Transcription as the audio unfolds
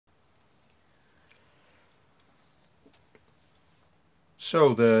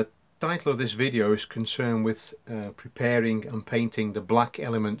So the title of this video is concerned with preparing and painting the black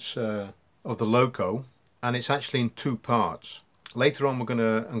elements of the loco, and it's actually in two parts. Later on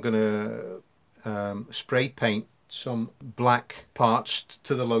I'm gonna spray paint some black parts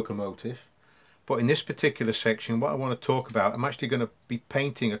to the locomotive, but in this particular section what I want to talk about, I'm actually going to be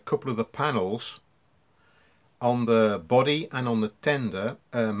painting a couple of the panels on the body and on the tender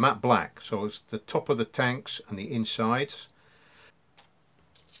matte black. So it's the top of the tanks and the insides.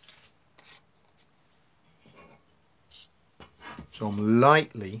 So I'm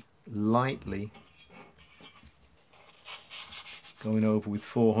lightly going over with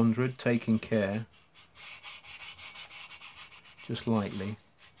 400, taking care, just lightly,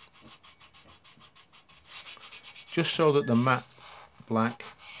 just so that the matte black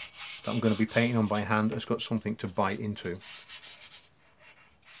that I'm going to be painting on by hand has got something to bite into.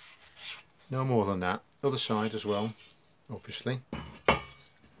 No more than that. Other side as well, obviously.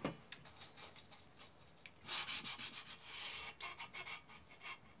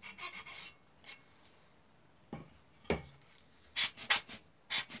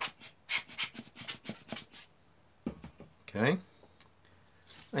 Okay,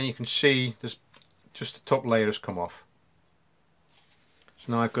 and you can see there's just the top layer has come off.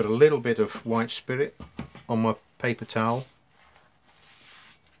 So now I've got a little bit of white spirit on my paper towel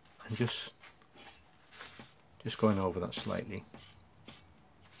and just going over that slightly.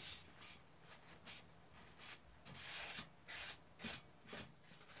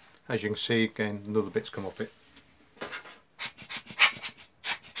 As you can see, again, another bit's come off it.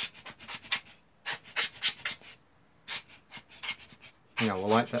 Now we'll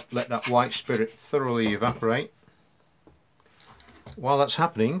let that white spirit thoroughly evaporate. While that's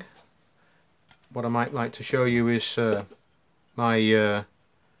happening, what I might like to show you is my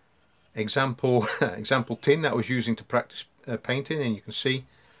example tin that I was using to practice painting, and you can see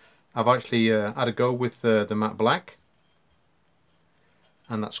I've actually had a go with the matte black,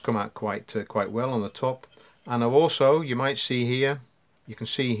 and that's come out quite well on the top. And I've also, you might see here, you can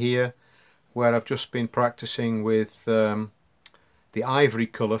see here where I've just been practicing with the ivory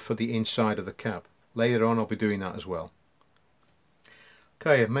colour for the inside of the cab. Later on I'll be doing that as well.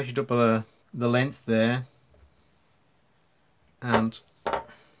 Okay, I've measured up the length there and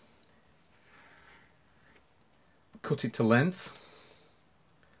cut it to length.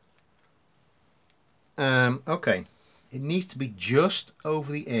 Okay, it needs to be just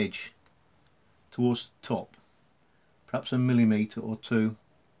over the edge towards the top, perhaps a millimetre or two.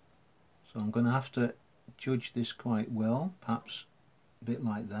 So I'm going to have to judge this quite well, perhaps a bit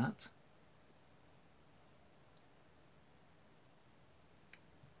like that.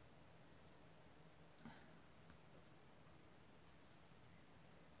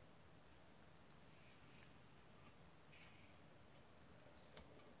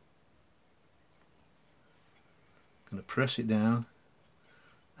 I'm going to press it down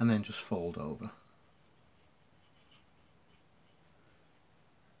and then just fold over.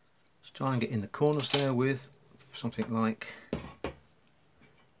 Let's try and get in the corners there with something like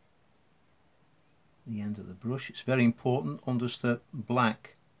the end of the brush. It's very important, unders the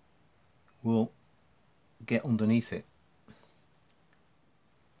black will get underneath it.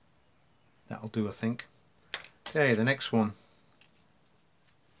 That'll do, I think. Okay, the next one.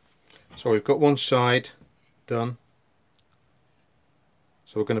 So we've got one side done.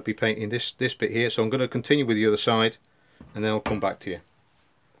 So we're going to be painting this bit here. So I'm going to continue with the other side and then I'll come back to you.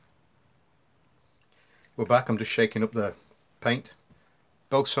 We're back. I'm just shaking up the paint.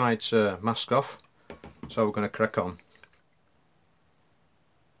 Both sides mask off. So we're going to crack on.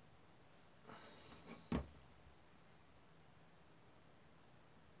 I'm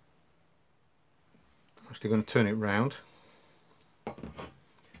actually going to turn it round. I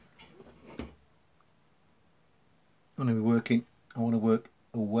want to work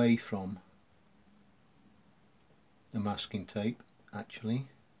away from the masking tape. Actually,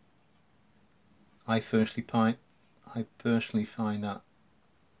 I personally find that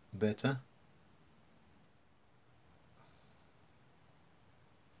better.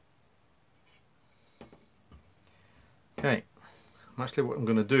 Okay, actually what I'm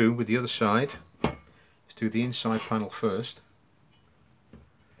going to do with the other side is do the inside panel first,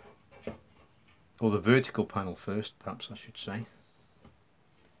 or the vertical panel first, perhaps I should say.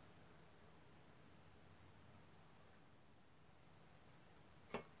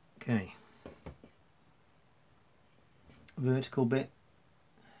 Okay, vertical bit.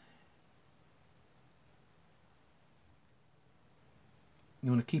 You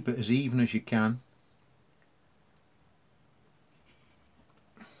want to keep it as even as you can.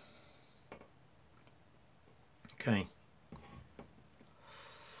 Okay,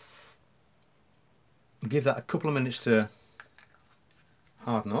 give that a couple of minutes to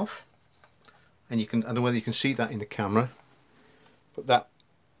harden off, and you can, I don't know whether you can see that in the camera, but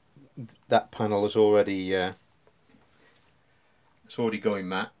that panel is already it's already going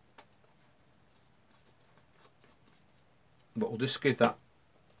matte. But we'll just give that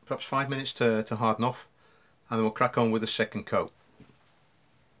perhaps 5 minutes to harden off, and then we'll crack on with the second coat.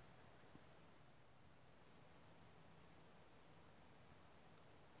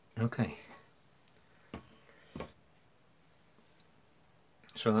 Okay,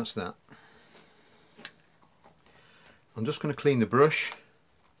 so that's that. I'm just going to clean the brush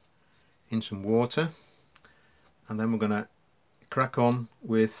in some water, and then we're going to crack on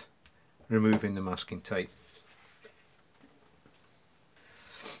with removing the masking tape.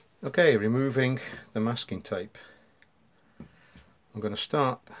 Okay, removing the masking tape. I'm going to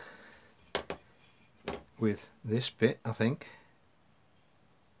start with this bit, I think.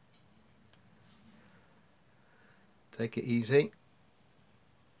 Take it easy.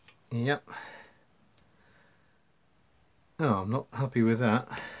 Yep. Oh, I'm not happy with that.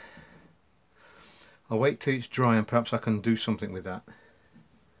 I'll wait till it's dry and perhaps I can do something with that.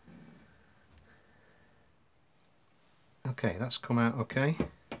 Okay, that's come out okay.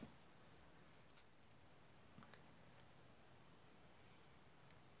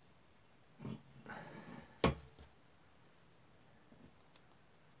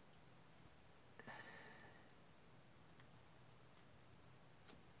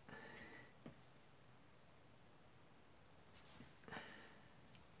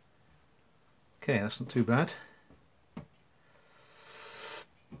 Okay, that's not too bad. I'll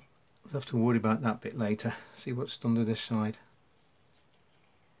have to worry about that bit later. See what's done to this side.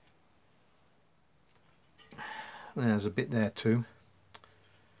 There's a bit there too,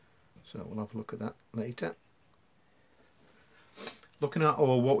 so we'll have a look at that later. Looking at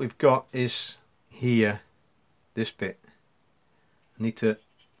all what we've got is here, this bit. I need to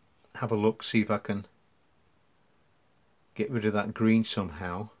have a look, see if I can get rid of that green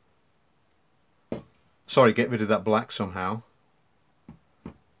somehow. Sorry, get rid of that black somehow.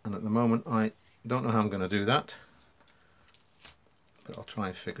 And at the moment I don't know how I'm going to do that, but I'll try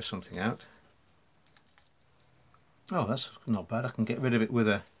and figure something out. Oh, that's not bad. I can get rid of it with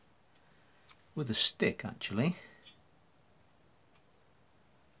a stick actually.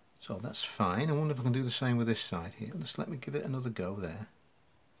 So that's fine. I wonder if I can do the same with this side here. Just let me give it another go there.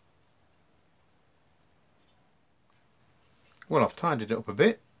 Well, I've tidied it up a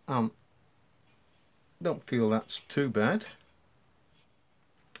bit. Don't feel that's too bad.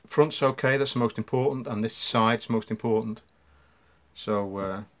 Front's okay, that's the most important, and this side's most important.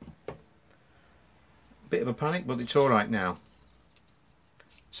 So bit of a panic, but it's alright now.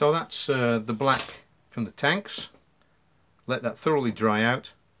 So that's the black from the tanks. Let that thoroughly dry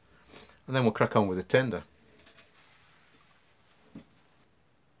out, and then we'll crack on with the tender.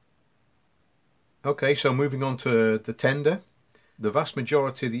 Okay, so moving on to the tender. The vast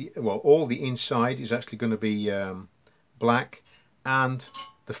majority of the, well, all the inside is actually going to be black, and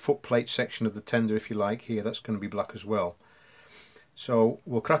the foot plate section of the tender, if you like, here, that's going to be black as well. So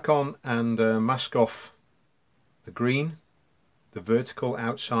we'll crack on and mask off the green, the vertical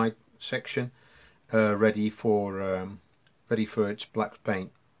outside section, ready for its black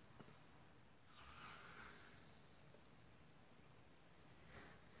paint.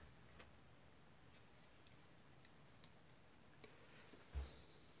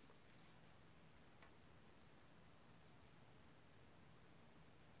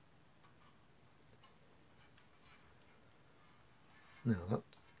 Now that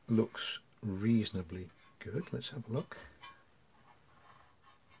looks reasonably good. Let's have a look.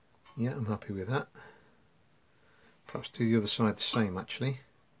 Yeah, I'm happy with that. Perhaps do the other side the same actually.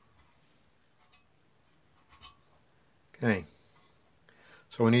 Okay,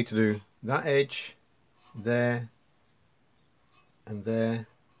 so we need to do that edge there and there,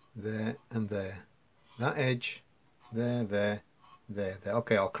 there and there. That edge there, there, there, there.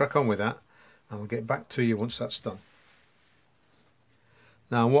 Okay, I'll crack on with that and I'll get back to you once that's done.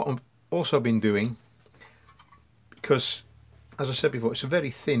 Now what I've also been doing, because as I said before, it's a very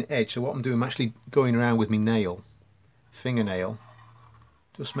thin edge, so what I'm doing, I'm actually going around with my nail, fingernail,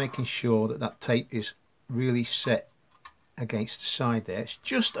 just making sure that that tape is really set against the side there. It's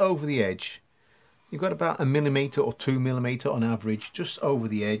just over the edge. You've got about 1 millimetre or 2 millimetre on average, just over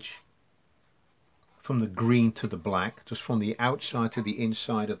the edge, from the green to the black, just from the outside to the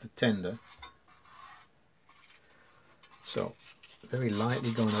inside of the tender. So very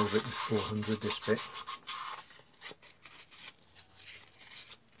lightly going over it in 400, this bit.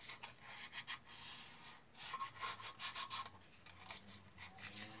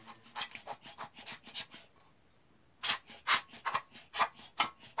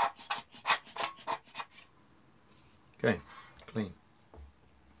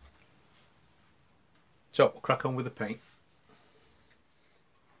 So we'll crack on with the paint.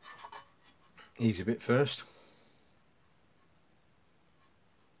 Easy bit first.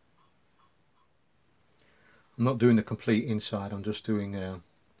 I'm not doing the complete inside, I'm just doing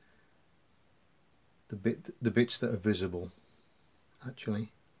the bits that are visible.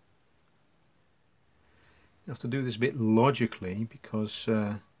 Actually, you have to do this bit logically because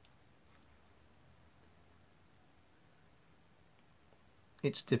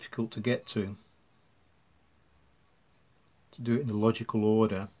it's difficult to get to do it in the logical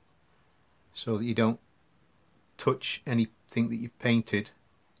order so that you don't touch anything that you've painted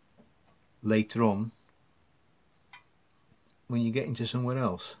later on when you get into somewhere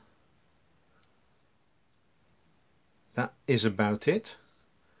else. That is about it.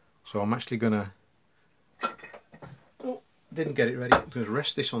 So I'm actually gonna, oh, didn't get it ready, I'm going to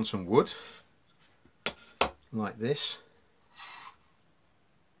rest this on some wood like this,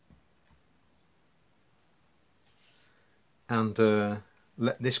 and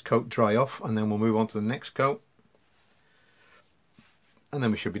let this coat dry off, and then we'll move on to the next coat, and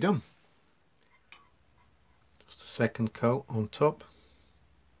then we should be done. Just a second coat on top.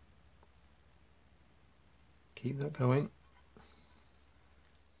 Keep that going.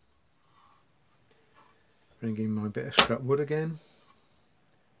 Bring in my bit of scrap wood again.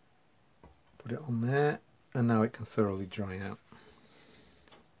 Put it on there, and now it can thoroughly dry out.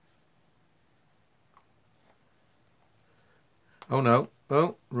 Oh no,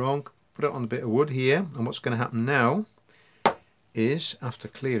 oh wrong, put it on a bit of wood here, and what's going to happen now is, after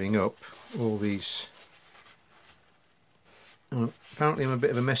clearing up all these, apparently I'm a bit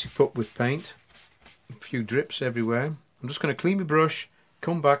of a messy pup with paint, a few drips everywhere. I'm just going to clean my brush,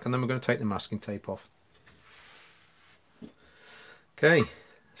 come back, and then we're going to take the masking tape off. Okay,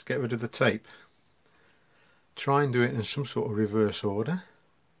 let's get rid of the tape. Try and do it in some sort of reverse order.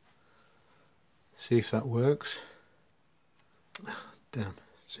 See if that works. Damn,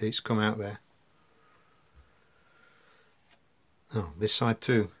 see, it's come out there. Oh, this side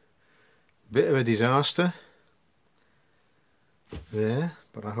too. Bit of a disaster there,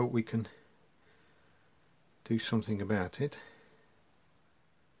 but I hope we can do something about it.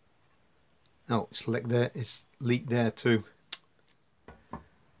 Oh, it's leaked there. It's leaked there too. I'm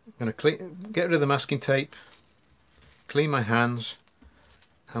going to get rid of the masking tape, clean my hands,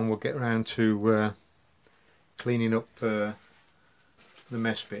 and we'll get around to cleaning up the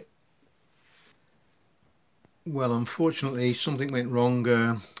mess bit. Well, unfortunately something went wrong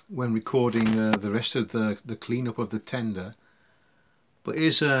when recording the rest of the cleanup of the tender, but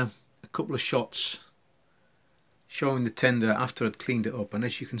here's a couple of shots showing the tender after I'd cleaned it up, and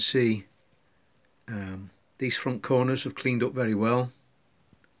as you can see, these front corners have cleaned up very well,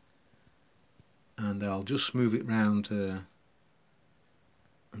 and I'll just move it round. I'm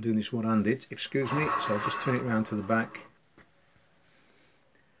doing this one-handed, excuse me, so I'll just turn it round to the back,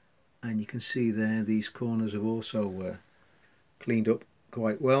 and you can see there these corners have also cleaned up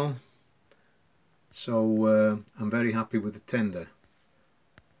quite well, so I'm very happy with the tender.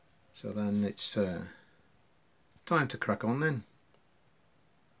 So then it's time to crack on then.